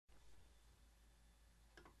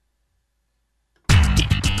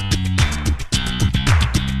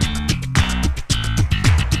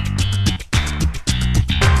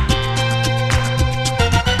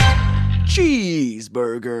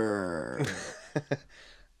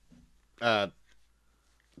Fuck.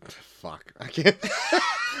 I can't.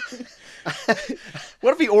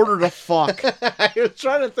 What if he ordered a fuck? I was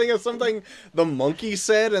trying to think of something the monkey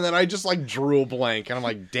said, and then I just like drew a blank, and I'm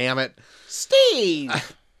like, damn it.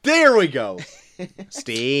 Steve! There we go.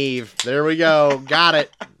 Steve. There we go. Got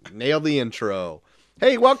it. Nailed the intro.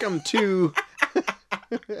 Hey, welcome to...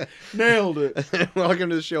 Nailed it. Welcome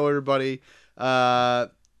to the show, everybody. I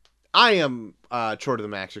am Troy to the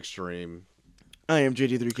Max Extreme. I am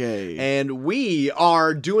JD3K. And we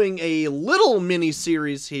are doing a little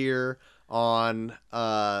mini-series here on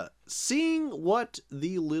seeing what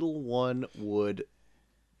the little one would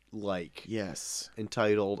like. Yes.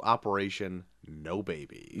 Entitled Operation No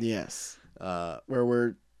Baby. Yes. Where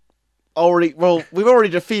we're already... Well, we've already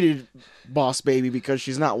defeated Boss Baby because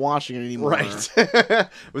she's not watching it anymore. Right.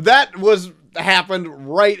 That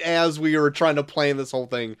happened right as we were trying to plan this whole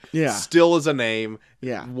thing. Yeah. Still as a name.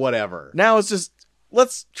 Yeah. Whatever. Now it's just...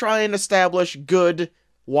 Let's try and establish good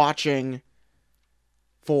watching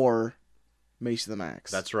for Mace of the Max.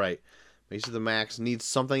 That's right. Mace of the Max needs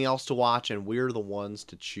something else to watch, and we're the ones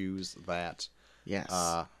to choose that. Yes.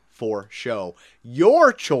 For show.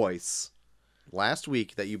 Your choice last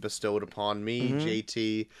week that you bestowed upon me,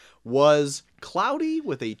 JT, was Cloudy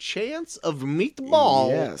with a Chance of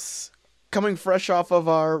Meatball. Yes. Coming fresh off of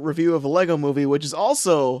our review of a Lego Movie, which is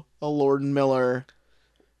also a Lord and Miller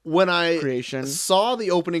when I creation. Saw the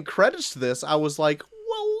opening credits to this, I was like,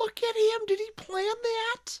 well, look at him. Did he plan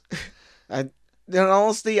that? In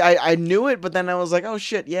honesty, I knew it, but then I was like, oh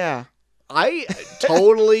shit, yeah. I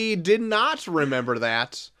totally did not remember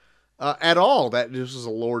that at all. That this was a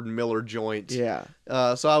Lord and Miller joint. Yeah.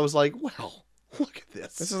 So I was like, well, look at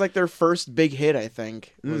this. This is like their first big hit, I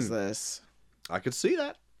think, was this. I could see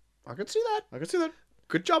that.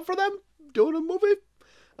 Good job for them doing a movie.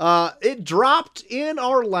 It dropped in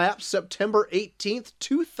our lap September 18th,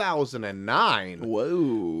 2009.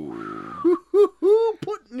 Whoa.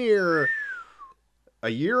 Put near a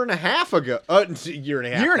year and a half ago. Year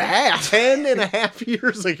and a half. 10 and a half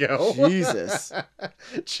years ago. Jesus.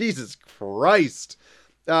 Jesus Christ.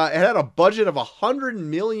 It had a budget of $100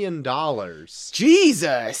 million.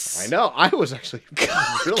 Jesus. I know. I was actually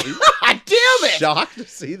really God damn it. shocked to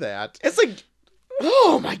see that. It's like,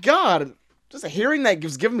 oh my God. Just hearing that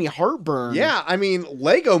was giving me heartburn. Yeah, I mean,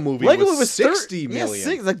 Lego Movie was 60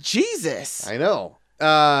 million. Yeah, like, Jesus. I know.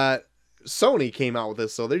 Sony came out with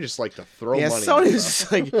this, so they just like to throw money. Yeah, Sony was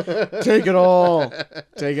just like, take it all.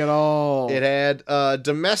 Take it all. It had a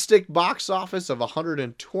domestic box office of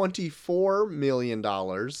 $124 million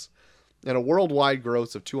and a worldwide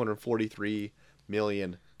gross of $243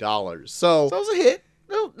 million. So that was a hit.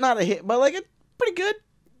 No, not a hit, but like a pretty good.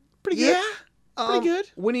 Pretty good. Yeah. Pretty good.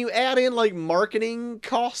 When you add in like marketing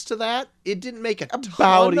costs to that, it didn't make a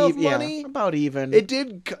ton of money. Yeah, about even. It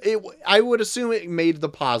did. I would assume it made the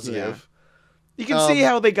positive. Yeah. You can see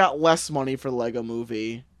how they got less money for Lego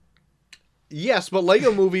Movie. Yes, but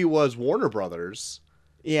Lego Movie was Warner Brothers.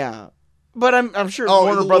 Yeah, but I'm sure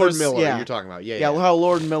Warner Brothers. Miller. Yeah, You're talking about. Yeah. How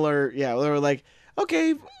Lord Miller. Yeah, they were like,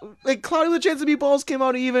 okay, like Cloudy with a Chance of Meatballs came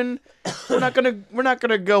out even. We're not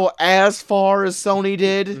gonna go as far as Sony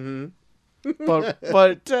did. Mm-hmm. But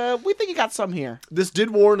we think you got some here. This did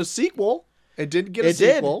warrant a sequel. It did get a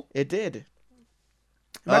sequel. It did.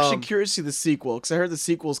 I'm actually curious to see the sequel because I heard the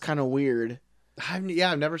sequel's kind of weird. I've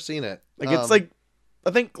never seen it. Like it's like, I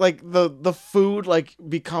think like the food like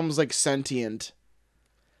becomes like sentient.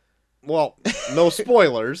 Well, no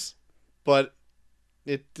spoilers, but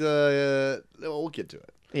it we'll get to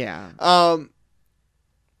it. Yeah.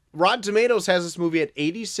 Rotten Tomatoes has this movie at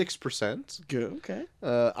 86%. Good. Okay.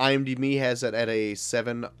 IMDb has it at a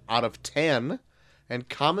 7 out of 10, and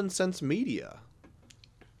Common Sense Media,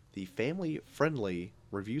 the family-friendly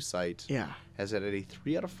review site, has it at a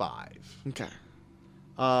 3 out of 5. Okay.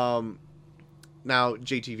 Now,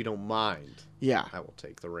 JT, if you don't mind, I will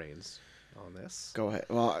take the reins on this. Go ahead.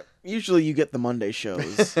 Well, usually you get the Monday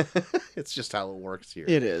shows. It's just how it works here.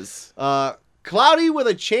 It is. Cloudy with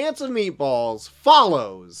a Chance of Meatballs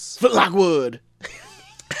follows Flint Lockwood.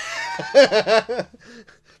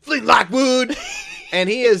 Flint Lockwood. And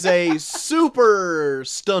he is a super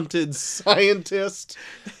stunted scientist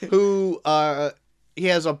who he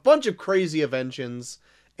has a bunch of crazy inventions.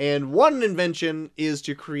 And one invention is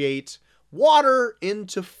to create water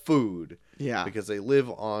into food. Yeah. Because they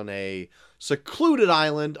live on a secluded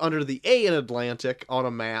island under the Atlantic on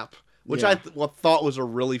a map. Which I thought was a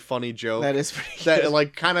really funny joke. That is pretty good. That,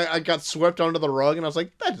 like, kind of, I got swept under the rug, and I was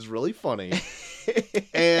like, that is really funny.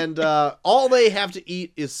 And all they have to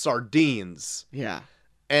eat is sardines. Yeah.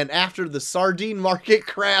 And after the sardine market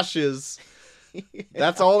crashes,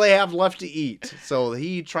 That's all they have left to eat. So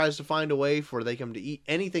he tries to find a way for they come to eat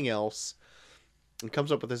anything else and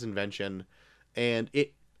comes up with this invention. And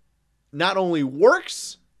it not only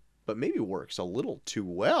works, but maybe works a little too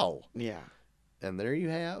well. Yeah. And there you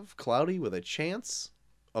have Cloudy with a chance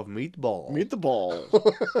of meatball. Meet the ball.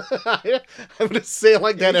 I'm going to say it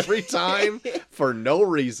like that every time for no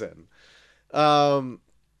reason.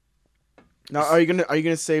 Now, are you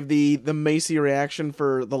gonna save the Macy reaction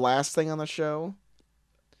for the last thing on the show?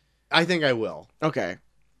 I think I will. Okay,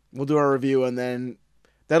 we'll do our review, and then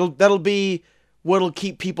that'll be what'll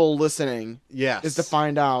keep people listening. Yes. Is to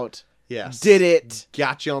find out. Yes. Did it?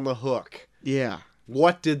 Got you on the hook. Yeah.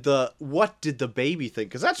 What did the baby think?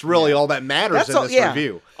 Because that's really all that matters in this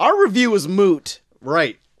review. Our review is moot.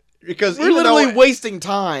 Right. Because We're literally wasting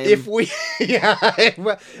time. If we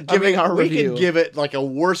Giving our we review. could give it like a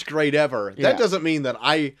worst grade ever. Yeah. That doesn't mean that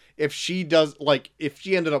if she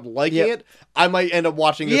ended up liking it, I might end up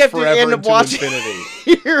watching this forever into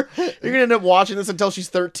infinity. You're gonna end up watching this until she's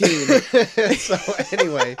 13. So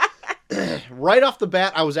anyway, right off the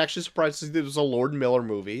bat, I was actually surprised to see that it was a Lord Miller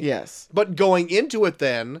movie. Yes. But going into it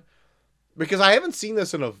then, because I haven't seen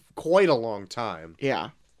this in quite a long time. Yeah.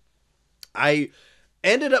 I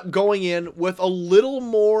ended up going in with a little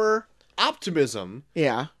more optimism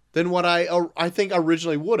Yeah. than what I think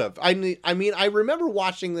originally would have. I mean, I remember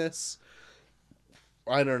watching this,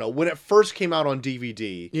 I don't know, when it first came out on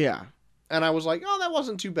DVD. Yeah. And I was like, oh, that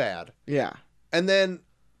wasn't too bad. Yeah. And then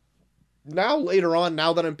now later on,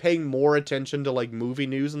 now that I'm paying more attention to like movie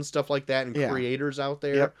news and stuff like that and creators out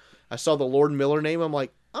there, Yep. I saw the Lord Miller name. I'm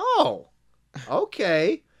like, oh,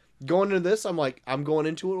 okay. Going into this, I'm like, I'm going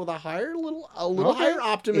into it with a little higher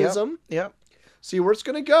optimism. Yep. See where it's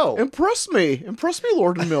gonna go. Impress me,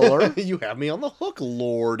 Lord Miller. You have me on the hook,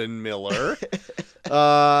 Lord and Miller.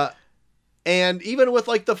 And even with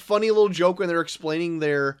like the funny little joke when they're explaining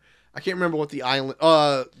I can't remember what the island,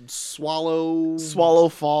 Swallow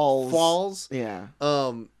Falls. Yeah.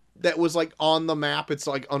 That was like on the map. It's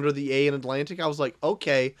like under the A in Atlantic. I was like,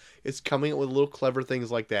 okay, it's coming up with little clever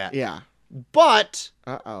things like that. Yeah. But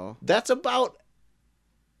Uh-oh. that's about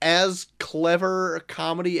as clever a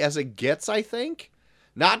comedy as it gets, I think.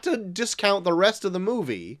 Not to discount the rest of the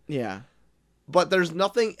movie. Yeah. But there's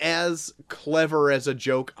nothing as clever as a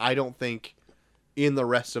joke, I don't think, in the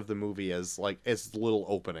rest of the movie as the little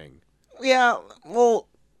opening. Yeah, well,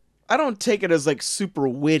 I don't take it as like super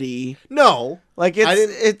witty. No. Like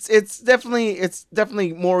it's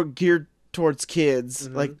definitely more geared towards kids.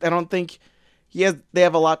 Mm-hmm. Like I don't think they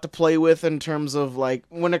have a lot to play with in terms of like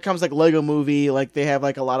when it comes like Lego Movie, like they have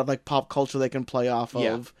like a lot of like pop culture they can play off of.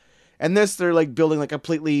 Yeah. And this they're like building like a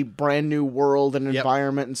completely brand new world and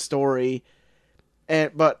environment and story.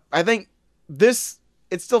 But I think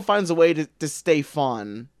it still finds a way to stay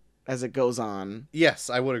fun as it goes on. Yes,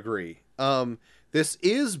 I would agree. This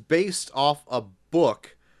is based off a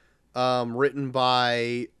book written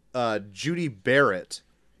by Judy Barrett.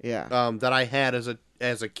 Yeah. That I had as a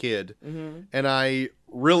kid, Mm-hmm. and I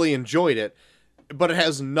really enjoyed it. But it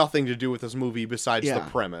has nothing to do with this movie besides the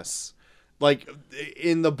premise. Like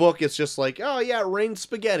in the book, it's just like, oh yeah, it rained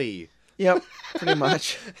spaghetti. Yep, pretty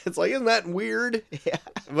much. It's like, isn't that weird? Yeah.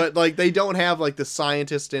 But like they don't have like the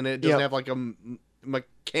scientist in it. It doesn't Yep. have like a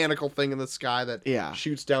mechanical thing in the sky that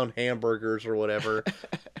shoots down hamburgers or whatever.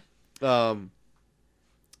 So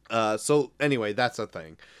anyway, that's a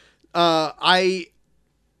thing. I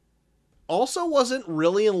also wasn't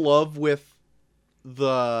really in love with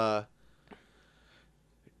the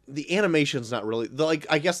animation's not really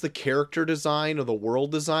I guess the character design or the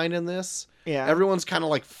world design in this. Yeah. Everyone's kind of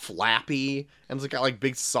like flappy and it's got like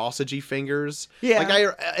big sausagey fingers. Yeah. Like I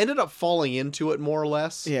ended up falling into it more or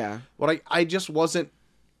less. Yeah. But I just wasn't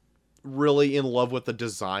really in love with the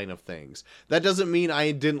design of things. That doesn't mean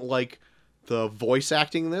I didn't like the voice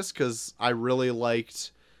acting in this, because I really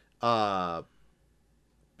liked Bill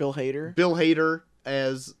Hader. Bill Hader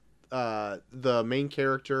as the main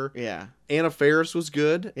character. Yeah. Anna Faris was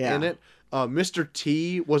good Yeah. in it. Mr.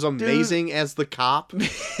 T was amazing as the cop. I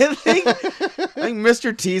think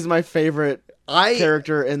Mr. T is my favorite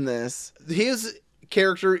character in this. His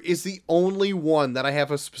character is the only one that I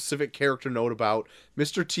have a specific character note about.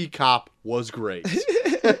 Mr. T Cop was great.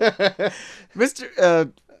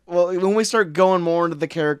 Well, when we start going more into the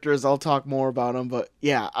characters, I'll talk more about them. But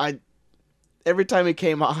yeah, every time it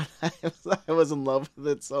came on, I was in love with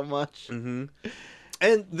it so much. Mm-hmm.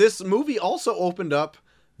 And this movie also opened up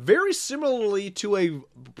very similarly to a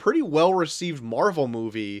pretty well-received Marvel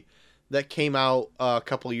movie that came out a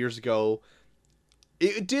couple of years ago.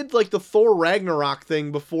 It did like the Thor Ragnarok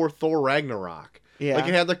thing before Thor Ragnarok. Yeah. Like,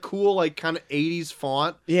 it had the cool, like, kind of 80s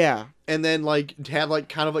font. Yeah. And then, like, it had, like,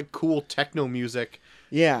 kind of, like, cool techno music.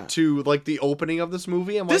 Yeah. To, like, the opening of this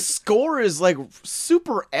movie. This score is, like,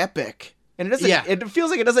 super epic. And it doesn't, yeah. It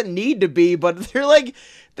feels like it doesn't need to be, but they're, like,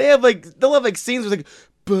 they'll have, like, scenes where, like,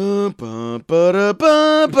 bum, bum, ba-da,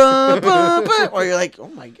 bum, bum, bum, bum, or you're like, oh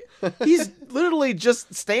my God. He's literally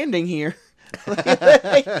just standing here.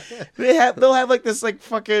 They'll have like this like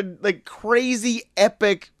fucking like crazy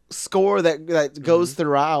epic score that goes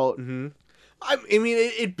throughout. Mm-hmm. I mean,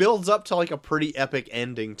 it builds up to like a pretty epic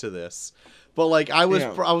ending to this. But like I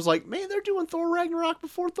was like, man, they're doing Thor Ragnarok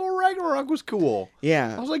before Thor Ragnarok was cool.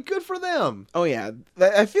 Yeah, I was like, good for them. Oh yeah,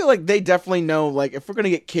 I feel like they definitely know. Like, if we're gonna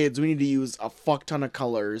get kids, we need to use a fuck ton of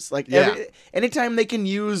colors. Like, anytime they can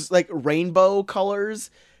use like rainbow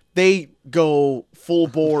colors, they go full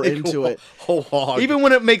bore into it. Whole hog. Even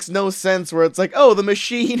when it makes no sense, where it's like, oh, the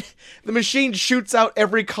machine shoots out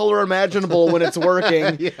every color imaginable when it's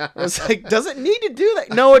working. Yeah. It's like, does it need to do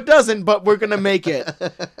that? No, it doesn't, but we're gonna make it.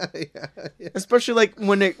 Yeah. Especially like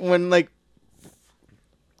when like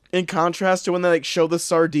in contrast to when they like show the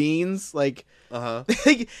sardines, like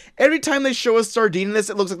like, every time they show a sardine in this,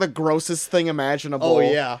 it looks like the grossest thing imaginable. Oh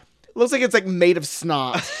yeah. It looks like it's like made of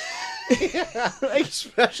snot. Yeah, like,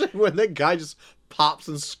 especially when that guy just pops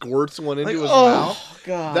and squirts one into his mouth.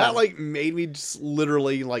 God. That like made me just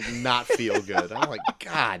literally like not feel good. I'm like,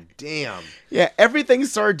 God damn. Yeah, everything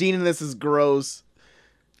sardine in this is gross.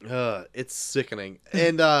 It's sickening.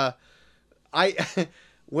 And I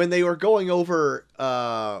when they were going over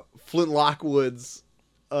Flint Lockwood's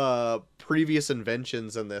previous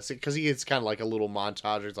inventions in this, because it's kind of like a little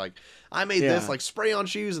montage. It's like, I made this like spray on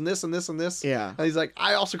shoes and this and this and this. Yeah. And he's like,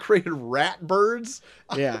 I also created rat birds.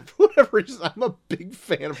 Yeah. For whatever reason, I'm a big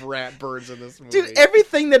fan of rat birds in this movie. Dude,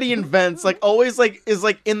 everything that he invents like always like is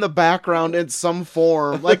like in the background in some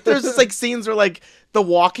form. Like there's just like scenes where like the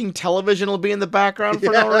walking television will be in the background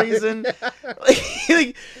for no reason.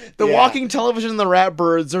 Like the walking television and the rat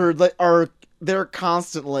birds are there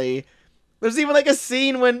constantly. There's even like a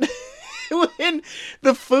scene when when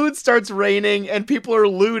the food starts raining and people are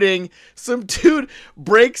looting, some dude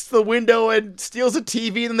breaks the window and steals a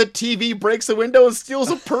TV, and then the TV breaks the window and steals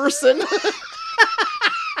a person.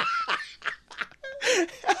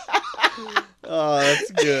 Oh,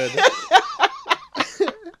 that's good.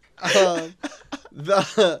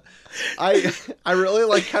 I really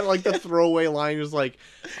like kind of like the throwaway line was like,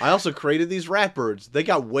 I also created these rat birds. They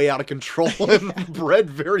got way out of control and bred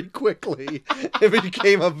very quickly. It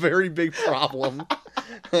became a very big problem.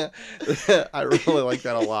 I really like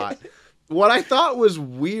that a lot. What I thought was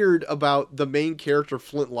weird about the main character,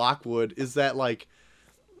 Flint Lockwood, is that like,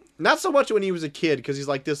 not so much when he was a kid, because he's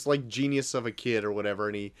like this like genius of a kid or whatever,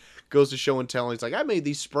 and he goes to show and tell, and he's like, I made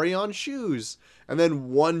these spray-on shoes. And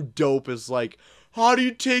then one dope is like, how do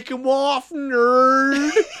you take them off,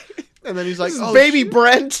 nerd? And then he's like, oh, baby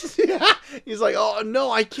Brent. Yeah. He's like, oh,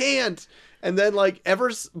 no, I can't. And then like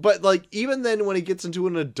but like even then when he gets into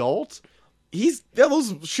an adult,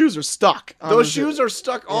 those shoes are stuck. Those shoes are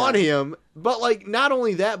stuck on him. But like not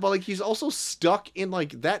only that, but like he's also stuck in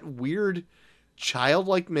like that weird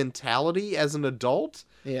childlike mentality as an adult.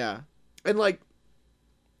 Yeah. And like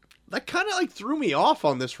that kind of like threw me off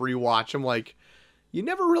on this rewatch. I'm like, you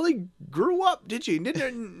never really grew up, did you? You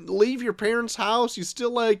didn't leave your parents' house. You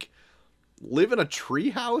still like live in a tree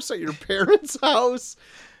house at your parents' house.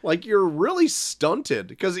 Like, you're really stunted,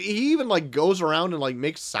 because he even like goes around and like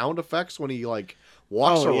makes sound effects when he like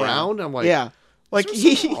walks around. I'm like, like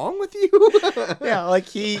what's wrong with you? Yeah, like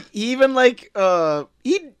he even like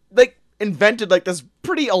he like invented like this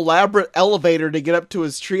pretty elaborate elevator to get up to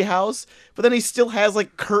his treehouse, but then he still has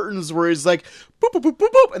like curtains where he's like boop boop boop boop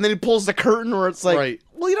boop, and then he pulls the curtain where it's like,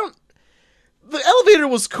 well, you don't. The elevator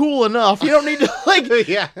was cool enough. You don't need to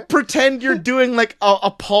like pretend you're doing like a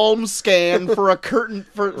palm scan for a curtain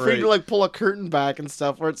for you to like pull a curtain back and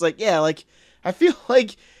stuff. Where it's like, like I feel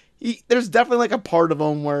like there's definitely like a part of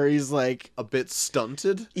him where he's like a bit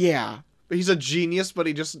stunted. Yeah, he's a genius, but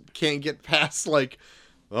he just can't get past like,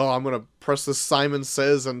 oh, I'm gonna press the Simon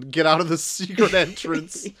Says and get out of the secret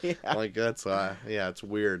entrance. Like that's it's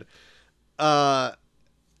weird. I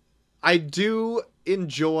do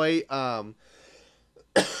enjoy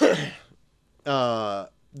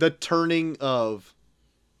the turning of,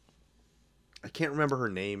 I can't remember her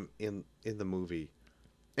name in the movie,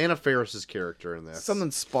 Anna Faris's character in this.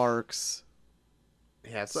 Something Sparks.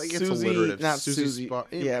 Yeah, it's like Susie, it's alliterative. Not Susie.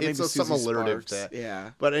 Yeah, maybe it's something alliterative. Sparks. Yeah.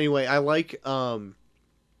 But anyway, I like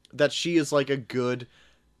that she is like a good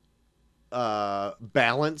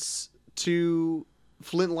balance to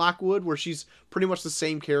Flint Lockwood, where she's pretty much the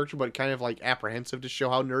same character, but kind of like apprehensive to show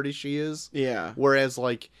how nerdy she is. Yeah. Whereas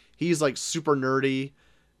like he's like super nerdy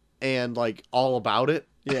and like all about it.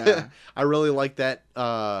 Yeah. I really like that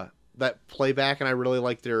that playback, and I really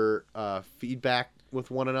like their feedback with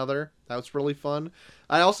one another. That was really fun.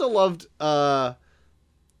 I also loved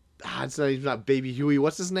he's not Baby Huey.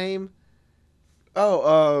 What's his name?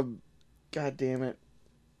 Oh, God damn it.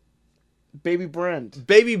 Baby Brent.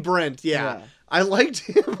 Baby Brent, yeah. I liked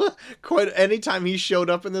him quite. Anytime he showed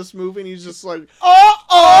up in this movie, and he's just like,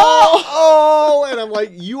 oh, and I'm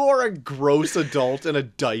like, you are a gross adult in a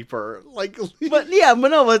diaper, like. But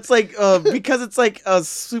no, it's like because it's like a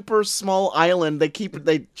super small island. They treat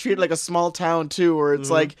it like a small town too, where it's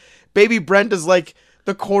like Baby Brent is like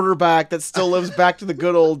the quarterback that still lives back to the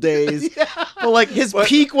good old days. But like his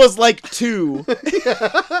peak was like 2.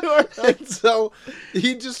 And so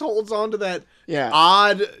he just holds on to that Yeah.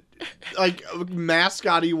 odd like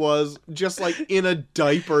mascot he was, just like in a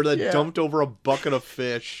diaper that dumped over a bucket of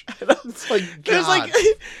fish. It's like, God.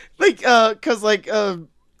 Cause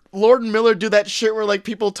Lord and Miller do that shit where like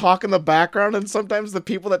people talk in the background, and sometimes the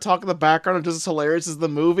people that talk in the background are just as hilarious as the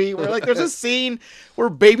movie. Where like there's a scene where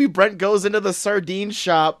Baby Brent goes into the sardine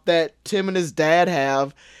shop that Tim and his dad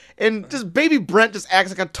have, and just Baby Brent just acts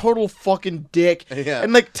like a total fucking dick,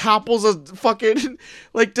 and like topples a fucking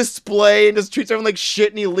like display and just treats everyone like shit,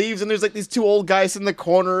 and he leaves, and there's like these 2 old guys in the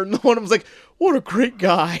corner, and one of them's like, "What a great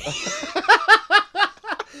guy."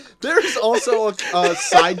 There's also a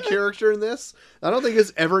side character in this. I don't think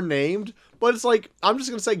it's ever named, but it's like, I'm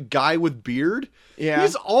just going to say guy with beard. Yeah.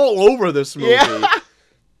 He's all over this movie. Yeah.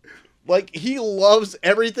 Like, he loves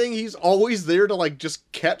everything. He's always there to, like,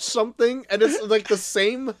 just catch something. And it's, like, the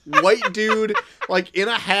same white dude, like, in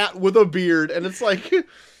a hat with a beard. And it's like,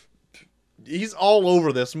 he's all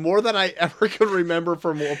over this more than I ever could remember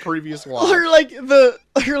from a previous watch. Or like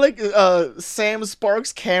Sam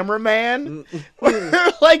Sparks cameraman,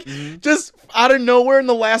 where like just out of nowhere in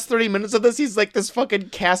the last 30 minutes of this, he's like this fucking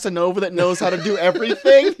Casanova that knows how to do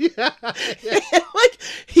everything. And, like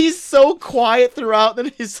he's so quiet throughout,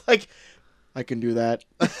 then he's like, I can do that.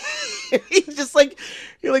 He's just like,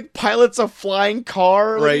 he like pilots a flying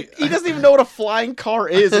car. Like, right. He doesn't even know what a flying car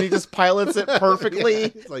is, and he just pilots it perfectly.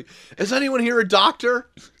 He's like, is anyone here a doctor?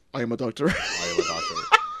 I am a doctor. I am a doctor.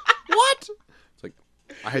 What? It's like,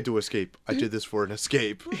 I had to escape. I did this for an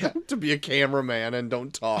escape. To be a cameraman and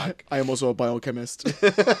don't talk. I am also a biochemist.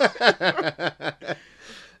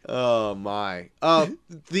 Oh my.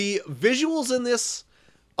 The visuals in this,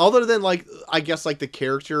 other than like, I guess like the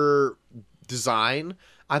character design,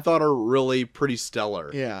 I thought are really pretty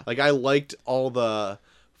stellar. Yeah. Like I liked all the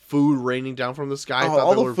food raining down from the sky. I thought all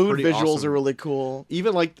they the were food pretty visuals awesome. are really cool.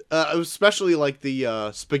 Even like, especially like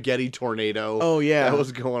the spaghetti tornado. Oh yeah, that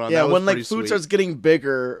was going on. Yeah, that was when like pretty food sweet. starts getting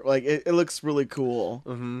bigger, like it looks really cool.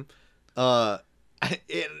 Mm-hmm.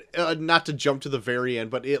 Not to jump to the very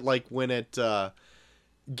end, but it like when it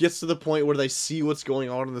gets to the point where they see what's going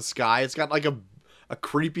on in the sky, it's got like a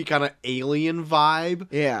creepy kind of alien vibe.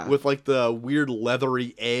 Yeah, with like the weird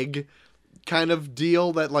leathery egg kind of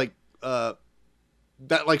deal that like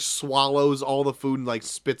swallows all the food and like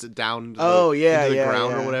spits it down into the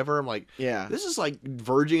ground or whatever. I'm like, this is like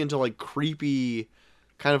verging into like creepy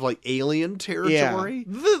kind of like alien territory.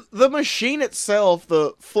 Yeah. The machine itself,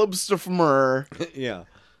 the Flibstifmer, yeah,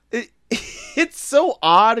 it's so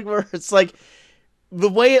odd where it's like the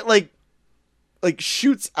way it like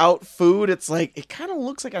shoots out food. It's like it kind of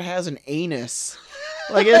looks like it has an anus.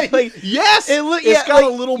 Like it's like yes, it's got a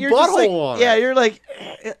little butthole on it. Yeah, you're like,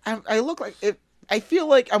 I look like it. I feel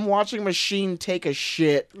like I'm watching a machine take a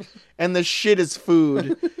shit, and the shit is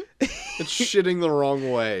food. It's shitting the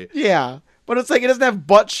wrong way. Yeah, but it's like it doesn't have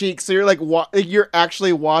butt cheeks, so you're like you're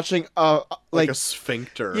actually watching like a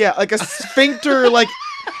sphincter. Yeah, like a sphincter, like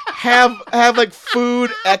have like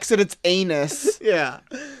food exit its anus. Yeah,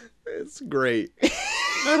 it's great.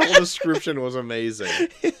 That whole description was amazing.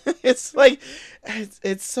 It's like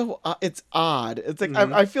it's so it's odd. It's like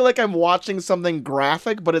I feel like I'm watching something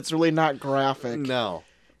graphic, but it's really not graphic. No,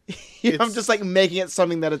 I'm just like making it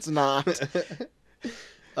something that it's not.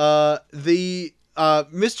 The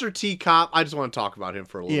Mr. T Cop. I just want to talk about him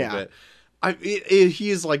for a little bit.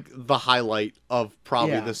 He is like the highlight of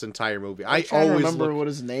probably this entire movie. I always remember what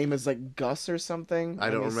his name is, like Gus or something.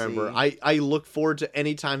 I don't remember. I look forward to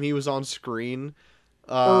any time he was on screen.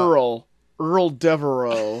 Earl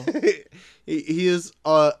Devereaux. he is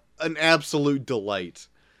an absolute delight.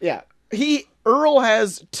 Yeah, Earl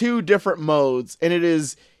has 2 different modes, and it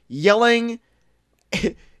is yelling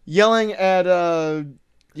at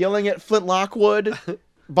Flint Lockwood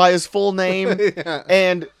by his full name,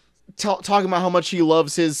 and talking about how much he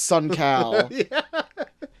loves his son Cal. Yeah.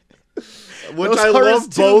 Which I love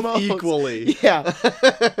both equally. Yeah.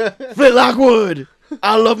 Flint Lockwood,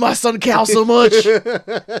 I love my son Cal so much.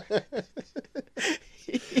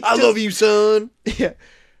 I love you, son. Yeah.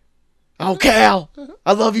 Oh, Cal,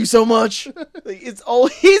 I love you so much. It's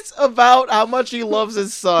always about how much he loves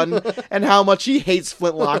his son and how much he hates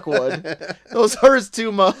Flint Lockwood. Those are his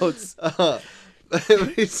two modes.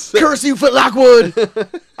 Curse you, Flint Lockwood!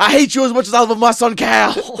 I hate you as much as I love my son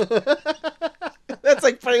Cal. That's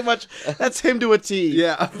like pretty much, that's him to a T.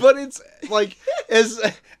 Yeah, but it's like,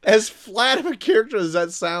 as flat of a character as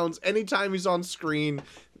that sounds, anytime he's on screen,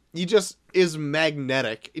 he just is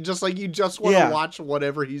magnetic. You just want to watch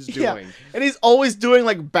whatever he's doing. Yeah. And he's always doing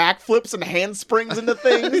like backflips and handsprings into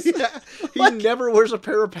things. Yeah. He never wears a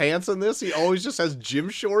pair of pants in this. He always just has gym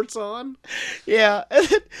shorts on. Yeah. And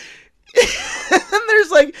then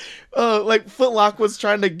there's like Flint Lockwood's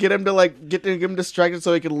trying to get him distracted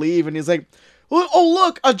so he can leave, and he's like, oh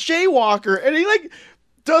look, a jaywalker, and he like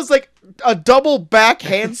does like a double back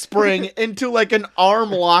handspring into like an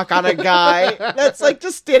arm lock on a guy that's like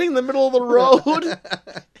just standing in the middle of the road.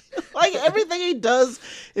 Like everything he does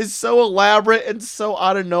is so elaborate and so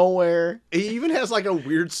out of nowhere. He even has like a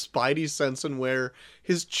weird spidey sense in where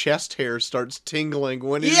his chest hair starts tingling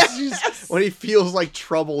when when he feels like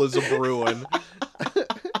trouble is a brewing.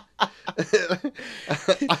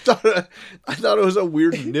 I thought it was a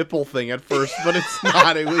weird nipple thing at first, but it's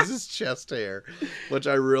not. It was his chest hair, which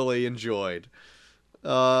I really enjoyed.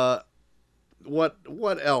 What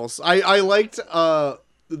else? I liked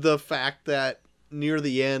the fact that near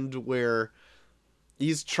the end where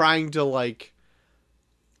he's trying to like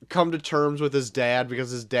come to terms with his dad,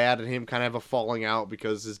 because his dad and him kind of have a falling out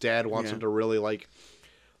because his dad wants him to really like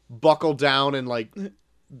buckle down and like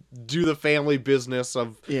do the family business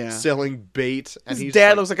of selling bait. And his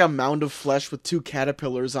dad looks like a mound of flesh with two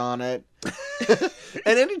caterpillars on it.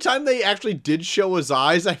 And anytime they actually did show his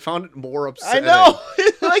eyes, I found it more upsetting. I know.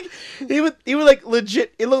 Like he would like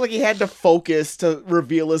legit. It looked like he had to focus to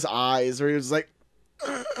reveal his eyes, or he was like.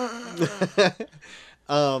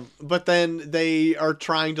 But then they are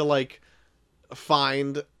trying to like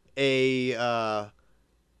find a.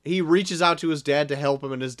 He reaches out to his dad to help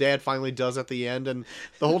him, and his dad finally does at the end. And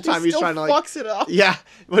the whole time he's trying to like fucks it up. Yeah,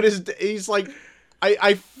 but he's like,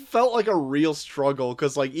 I felt like a real struggle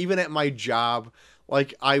because like even at my job,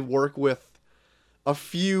 like I work with a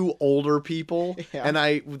few older people, and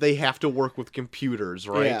they have to work with computers,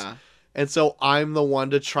 right? Yeah. And so I'm the one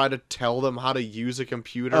to try to tell them how to use a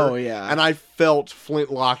computer. Oh, yeah. And I felt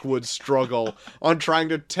Flint Lockwood's struggle on trying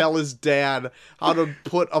to tell his dad how to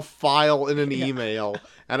put a file in an email.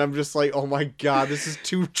 And I'm just like, oh my god, this is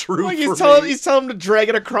too true like for me. He's telling him to drag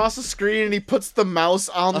it across the screen, and he puts the mouse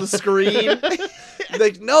on the screen.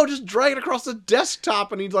 Like, no, just drag it across the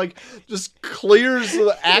desktop, and he like just clears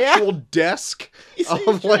the actual desk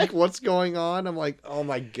of like what's going on. I'm like, oh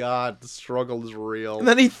my god, the struggle is real. And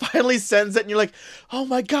then he finally sends it, and you're like, oh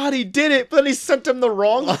my god, he did it. But then he sent him the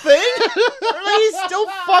wrong thing. He still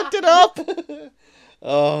fucked it up.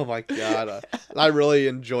 Oh my god, I really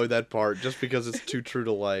enjoyed that part just because it's too true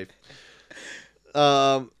to life.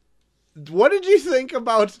 What did you think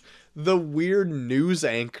about the weird news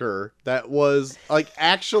anchor that was like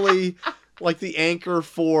actually like the anchor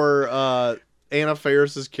for Anna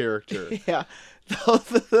Faris's character? Yeah,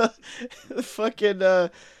 the fucking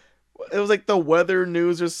it was like the weather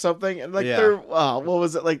news or something, and like their what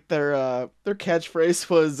was it, like their catchphrase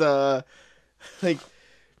was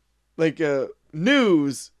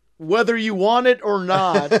news, whether you want it or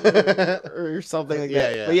not, or something like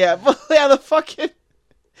that. But the fucking,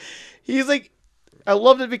 he's like, I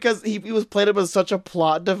loved it because he was played up as such a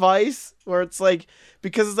plot device where it's like,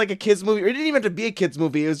 because it's like a kids movie, or it didn't even have to be a kids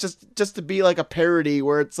movie. It was just to be like a parody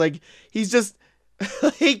where it's like he's just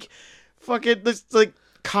like fucking just like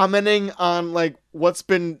commenting on like what's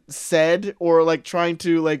been said, or like trying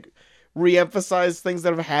to like re-emphasize things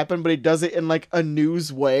that have happened, but he does it in like a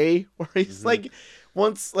news way where he's like,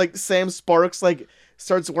 once like Sam Sparks like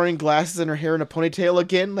starts wearing glasses and her hair in a ponytail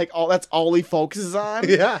again, like that's all he focuses on.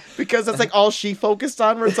 Yeah, because that's like all she focused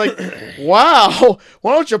on, where it's like, wow,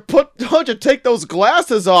 why don't you take those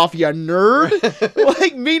glasses off, you nerd?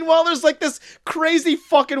 Like, meanwhile there's like this crazy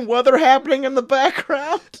fucking weather happening in the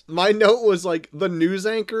background. My note was like, the news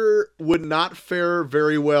anchor would not fare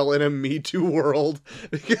very well in a Me Too world,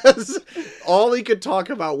 because all he could talk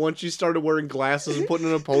about once she started wearing glasses and putting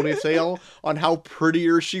in a ponytail on how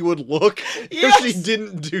prettier she would look if she didn't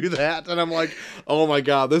do that. And I'm like, oh my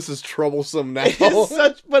god, this is troublesome now.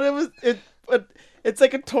 But it's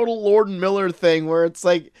like a total Lord Miller thing where it's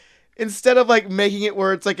like instead of like making it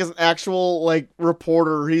where it's like an actual like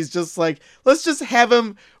reporter, he's just like, let's just have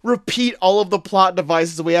him repeat all of the plot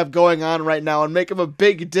devices we have going on right now and make him a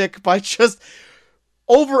big dick by just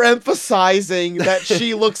overemphasizing that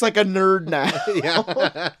she looks like a nerd now.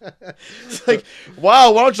 Yeah. It's like,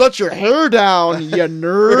 wow, why don't you let your hair down, you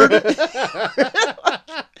nerd?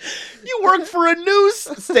 You work for a news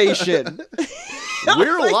station.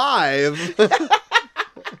 We're live.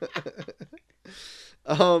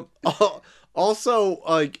 Also,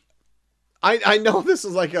 like, I know this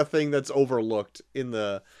is like a thing that's overlooked in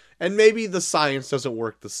the, and maybe the science doesn't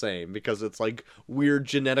work the same because it's like weird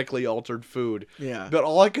genetically altered food. Yeah. But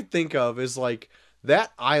all I could think of is like,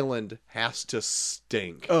 that island has to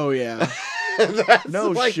stink. Oh, yeah. That's No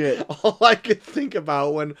like shit. all I could think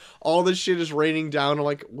about when all this shit is raining down. I'm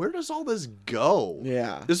like, where does all this go?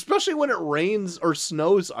 Yeah. Especially when it rains or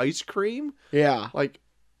snows ice cream. Yeah. Like,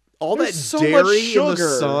 all There's that so dairy much in the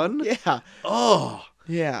sugar. sun. Yeah. Oh,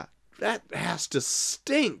 Yeah. that has to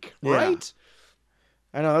stink, Yeah. right?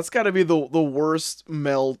 I know, that's gotta be the worst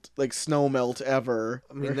melt, like snow melt ever.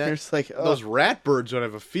 I mean, it's like, oh, those rat birds would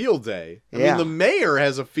have a field day. I Yeah. mean, the mayor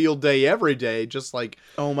has a field day every day, just like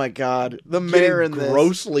oh my god. The mayor in getting this.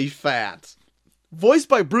 grossly fat. Voiced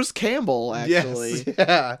by Bruce Campbell, actually. Yes,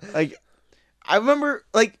 yeah. Like, I remember,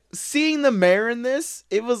 like, seeing the mayor in this,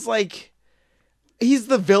 it was like, he's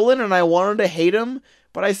the villain and I wanted to hate him,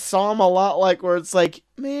 but I saw him a lot like, where it's like,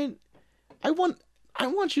 man, I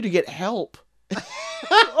want you to get help.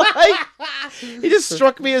 Like, he just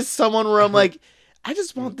struck me as someone where I'm like, I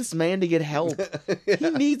just want this man to get help. He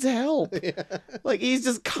needs help. Yeah. Like, he's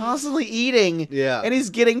just constantly eating, Yeah. and he's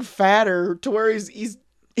getting fatter to where he's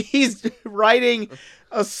riding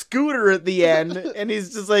a scooter at the end, and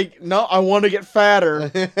he's just like, no, I want to get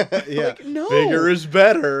fatter. Yeah. Like, no. Bigger is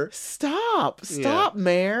better. Stop,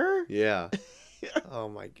 Mayor. Yeah. Oh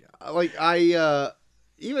my god. Like,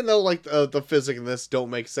 even though like the physics in this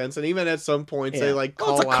don't make sense, and even at some points they like Well,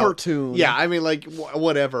 call it's a out cartoon. Yeah, I mean, like,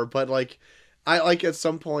 whatever, but, like, I, like, at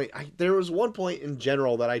some point, there was one point in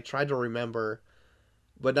general that I tried to remember,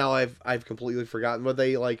 but now I've completely forgotten, where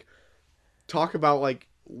they, like, talk about, like,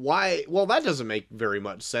 why, well, that doesn't make very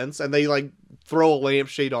much sense, and they, like, throw a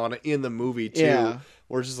lampshade on it in the movie, too, Yeah.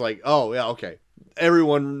 where it's just like, oh, yeah, okay,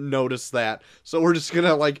 everyone noticed that, so we're just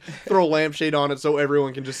gonna, like, throw a lampshade on it so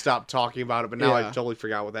everyone can just stop talking about it, but now I Yeah. totally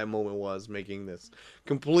forgot what that moment was, making this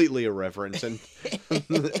completely irreverent and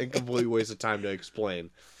a complete waste of time to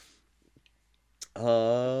explain.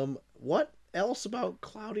 What else about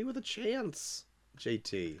Cloudy with a Chance,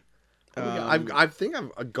 JT? I think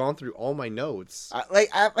I've gone through all my notes. Like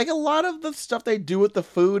a lot of the stuff they do with the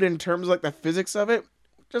food in terms of like the physics of it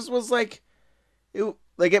just was like,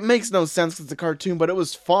 it makes no sense 'cause it's a cartoon, but it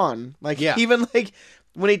was fun. Like, Yeah. even like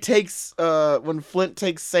when Flint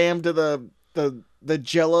takes Sam to the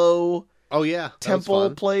Jello Oh yeah, that was temple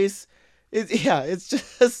fun. place, it's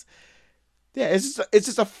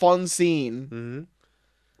just a fun scene. Mhm.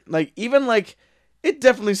 Like, even like, it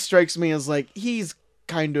definitely strikes me as like, he's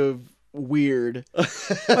kind of weird.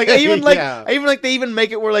 Like, I even like they even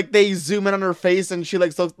make it where like they zoom in on her face and she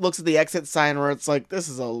like looks at the exit sign where it's like, this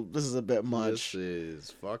is a bit much. This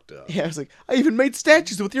is fucked up. Yeah, it's like, I even made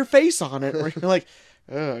statues with your face on it. Where you're like,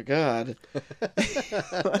 oh god.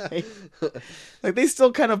 like they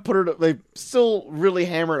still kind of they still really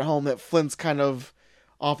hammer it home that Flint's kind of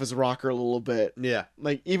off his rocker a little bit. Yeah.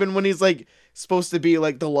 Like, even when he's like supposed to be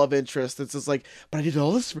like the love interest, it's just like, but I did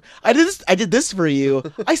all this I did this for you.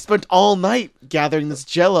 I spent all night gathering this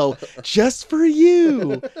Jello just for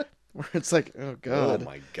you. Where it's like, oh god. Oh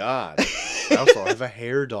my god. I also have a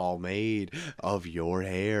hair doll made of your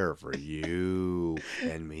hair for you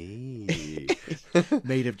and me.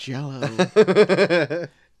 Made of Jello. I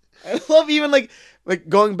love even like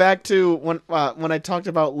going back to when I talked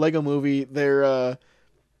about Lego Movie, their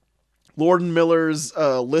Lord and Miller's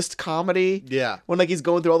list comedy. Yeah. When like he's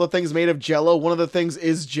going through all the things made of Jello, one of the things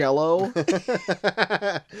is Jello.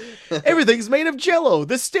 Everything's made of Jello.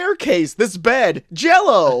 This staircase, this bed,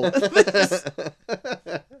 Jello.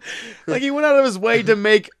 Like, he went out of his way to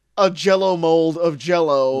make a Jello mold of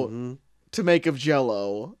Jello to make of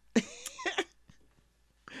Jello.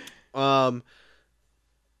 All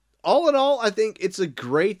in all, I think it's a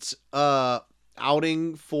great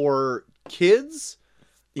outing for kids.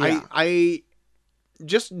 Yeah. I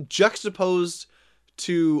just juxtaposed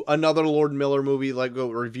to another Lord Miller movie like we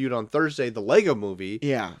reviewed on Thursday, the Lego Movie.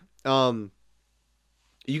 Yeah. You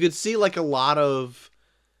could see like a lot of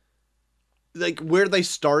like where they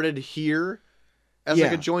started here as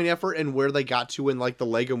like a joint effort and where they got to in like the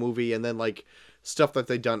Lego Movie and then like stuff that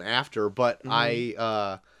they done after. But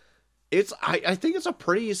I think it's a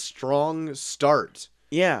pretty strong start.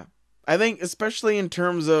 Yeah. I think especially in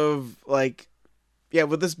terms of like, yeah,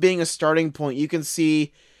 with this being a starting point, you can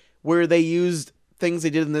see where they used things they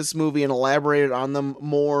did in this movie and elaborated on them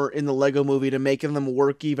more in the Lego movie to making them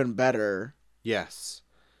work even better. Yes.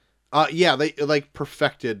 Yeah, they like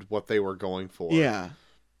perfected what they were going for. Yeah.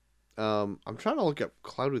 I'm trying to look up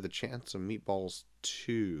Cloudy with a Chance of Meatballs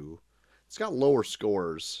 2. It's got lower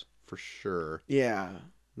scores for sure. Yeah.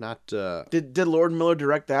 Not Did Lord Miller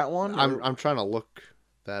direct that one? I'm trying to look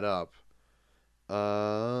that up. Come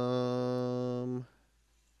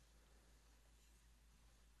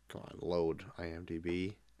on, load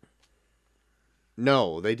IMDb.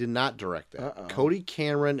 No, they did not direct that. Uh-oh. Cody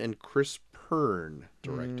Cameron and Chris Pern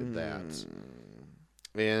directed that.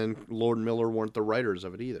 And Lord Miller weren't the writers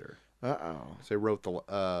of it either. Uh-oh. They wrote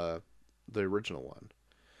the original one.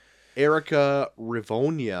 Erica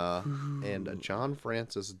Rivonia and John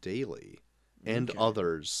Francis Daly and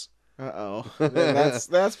others. Uh-oh.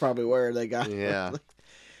 That's probably where they got it. Yeah.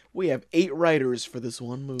 We have 8 writers for this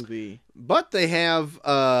one movie. But they have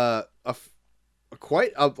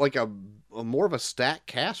quite a more of a stacked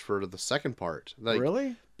cast for the second part. Like,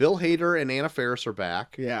 really? Bill Hader and Anna Faris are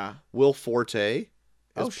back. Yeah. Will Forte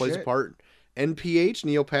plays a part. NPH,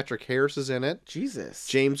 Neil Patrick Harris is in it. Jesus.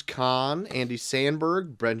 James Caan, Andy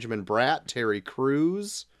Samberg, Benjamin Bratt, Terry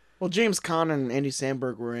Crews. Well, James Caan and Andy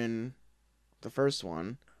Samberg were in the first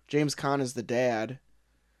one. James Caan is the dad.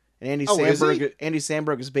 And Andy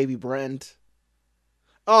Samberg is baby Brent.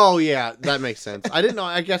 Oh, yeah, that makes sense. I didn't know.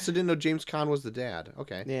 I guess I didn't know James Caan was the dad.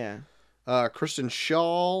 Okay. Yeah. Kristen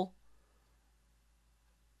Schaal.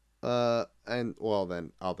 And, well,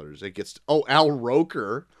 then others. It gets... Oh, Al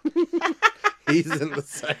Roker. He's in the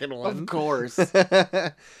second one. Of course.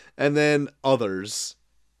 And then others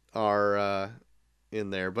are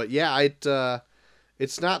in there. But, yeah,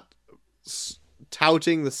 it's not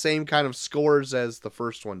touting the same kind of scores as the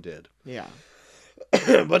first one did. Yeah.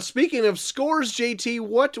 But speaking of scores, JT,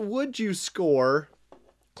 what would you score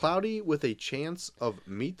Cloudy with a Chance of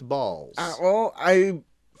Meatballs? Well,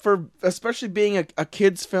 for especially being a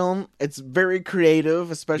kid's film, it's very creative,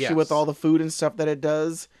 especially with all the food and stuff that it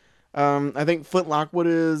does. I think Flint Lockwood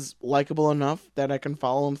is likable enough that I can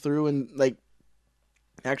follow him through and like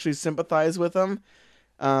actually sympathize with him.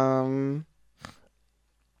 I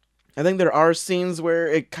think there are scenes where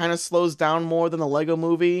it kind of slows down more than the Lego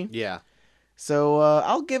movie. Yeah. So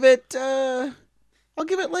I'll give it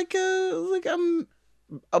like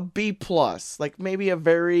a B plus, like maybe a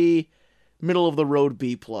very middle of the road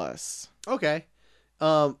B plus. Okay.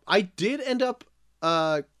 I did end up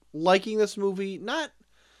liking this movie.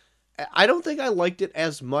 I don't think I liked it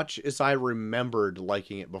as much as I remembered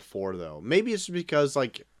liking it before, though. Maybe it's because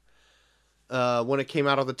like when it came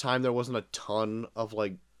out at the time, there wasn't a ton of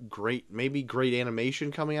like great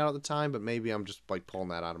animation coming out at the time, but maybe I'm just like pulling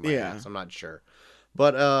that out of my ass. I'm not sure.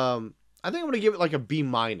 But I think I'm gonna give it like a B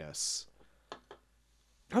minus.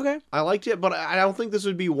 Okay. I liked it, but I don't think this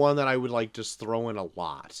would be one that I would like just throw in a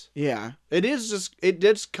lot. Yeah. It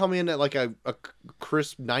did come in at like a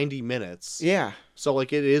crisp 90 minutes. Yeah. So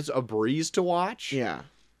like it is a breeze to watch. Yeah.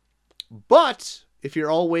 But if you're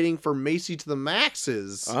all waiting for Macy to the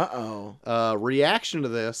Max's reaction to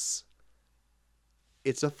this,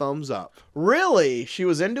 it's a thumbs up. Really? She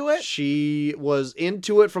was into it? She was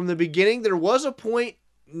into it from the beginning. There was a point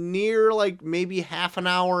near like maybe half an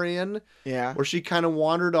hour in where she kind of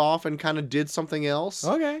wandered off and kind of did something else.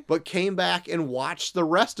 Okay. But came back and watched the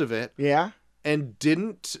rest of it. Yeah. And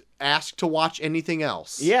didn't ask to watch anything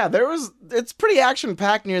else. Yeah, it's pretty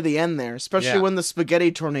action-packed near the end there, especially when the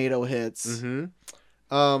spaghetti tornado hits.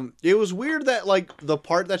 Mm-hmm. It was weird that like the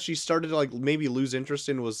part that she started to like maybe lose interest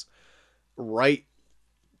in was right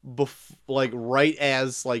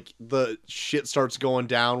as like the shit starts going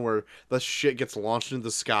down, where the shit gets launched into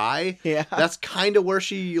the sky. Yeah, that's kind of where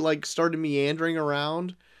she like started meandering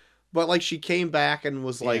around. But like she came back and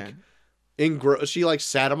was like she like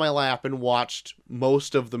sat on my lap and watched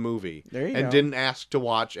most of the movie. There you and go. Didn't ask to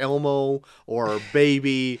watch Elmo or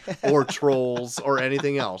Baby or Trolls or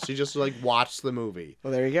anything else. She just like watched the movie.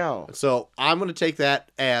 Well, there you go. So I'm gonna take that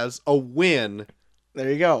as a win. There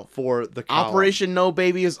you go. For the column. Operation No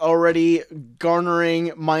Baby is already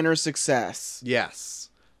garnering minor success. Yes.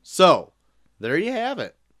 So there you have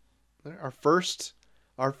it. Our first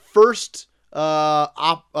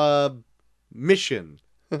mission.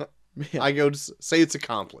 I go to say it's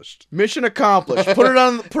accomplished. Mission accomplished. Put it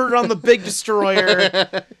on the big destroyer.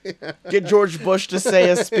 Get George Bush to say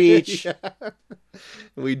a speech. Yeah.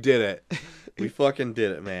 We did it. We fucking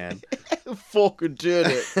did it, man. Fucking did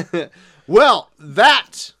it. Well,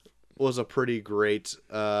 that was a pretty great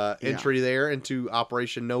entry there into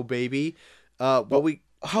Operation No Baby. How are we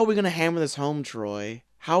going to hammer this home, Troy?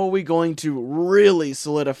 How are we going to really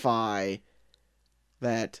solidify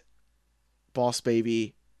that Boss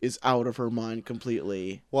Baby is out of her mind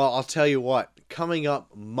completely? Well, I'll tell you what. Coming up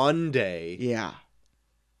Monday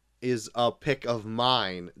is a pick of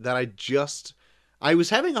mine that I was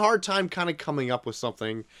having a hard time kind of coming up with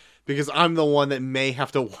something because I'm the one that may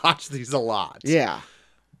have to watch these a lot. Yeah.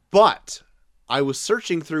 But I was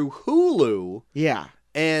searching through Hulu. Yeah.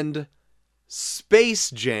 And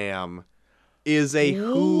Space Jam is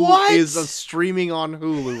streaming on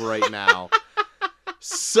Hulu right now.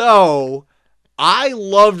 So, I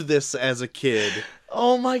loved this as a kid.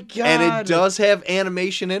 Oh my god. And it does have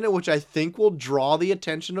animation in it, which I think will draw the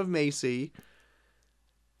attention of Macy.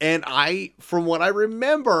 And from what I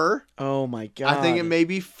remember, oh my god, I think it may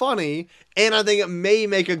be funny, and I think it may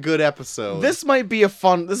make a good episode. This is going to be a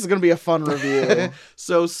fun review.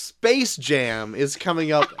 So Space Jam is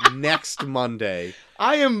coming up next Monday.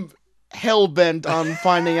 I am hell-bent on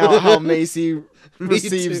finding out how Macy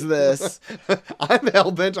receives this. I'm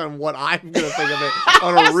hell-bent on what I'm going to think of it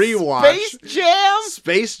on a rewatch. Space Jam?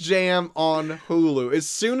 Space Jam on Hulu. As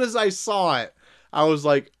soon as I saw it, I was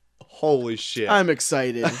like, holy shit. I'm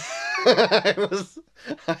excited. It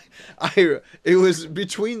was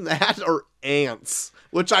between that or Ants,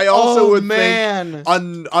 which I also think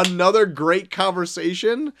another great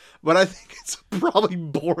conversation, but I think it's probably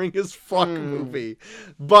boring as fuck movie.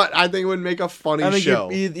 But I think it would make a funny show.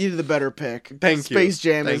 You're the better pick. Thank you. Space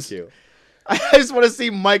Jam Thank you. I just want to see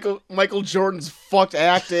Michael Jordan's fucked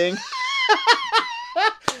acting.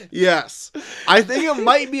 Yes. I think it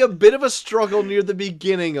might be a bit of a struggle near the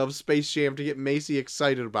beginning of Space Jam to get Macy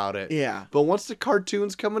excited about it. Yeah. But once the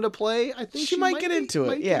cartoons come into play, I think she might get into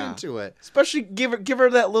it. Get into it. Especially give her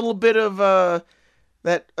that little bit of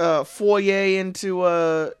foyer into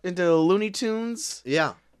Looney Tunes.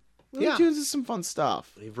 Yeah. Looney Tunes is some fun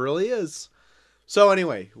stuff. It really is. So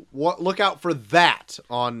anyway, look out for that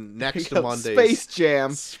on next Monday. Space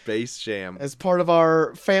Jam. Space Jam. As part of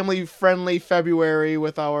our family-friendly February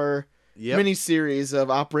with our mini-series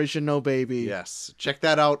of Operation No Baby. Yes. Check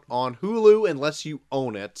that out on Hulu unless you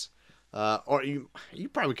own it. Or you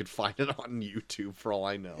probably could find it on YouTube for all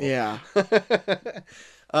I know. Yeah.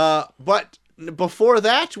 But before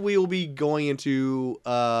that, we will be going into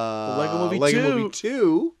Lego Movie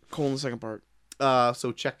 2. The second part.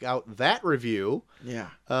 So check out that review. Yeah.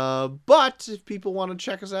 But if people want to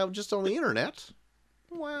check us out just on the internet,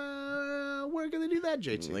 well, where can they do that,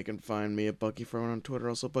 JT? They can find me at Bucky Fern on Twitter,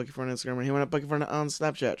 also Bucky Fern on Instagram, and him at Bucky Fern on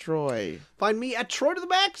Snapchat. Troy. Find me at Troy to the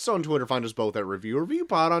Max on Twitter. Find us both at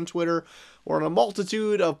ReviewPod on Twitter. We're on a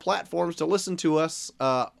multitude of platforms to listen to us.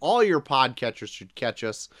 All your podcatchers should catch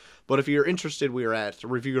us. But if you're interested, we are at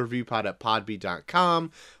ReviewPod at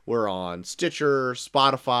podbean.com. We're on Stitcher,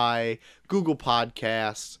 Spotify, Google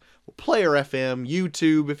Podcasts, Player FM,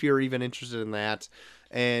 YouTube, if you're even interested in that.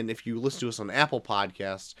 And if you listen to us on Apple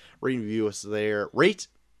Podcasts, rate and review us there. Rate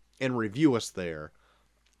and review us there.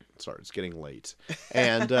 Sorry, it's getting late.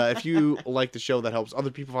 And if you like the show, that helps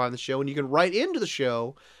other people find the show. And you can write into the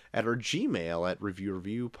show at our Gmail at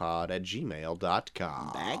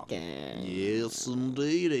reviewreviewpod@gmail.com. Yes,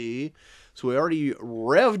 indeedy. So we already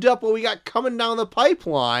revved up what we got coming down the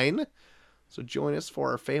pipeline. So join us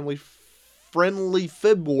for our family-friendly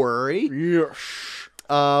February. Yes.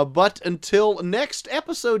 But until next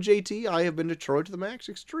episode, JT, I have been Detroit to the Max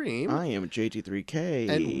Extreme. I am JT3K.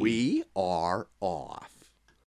 And we are off.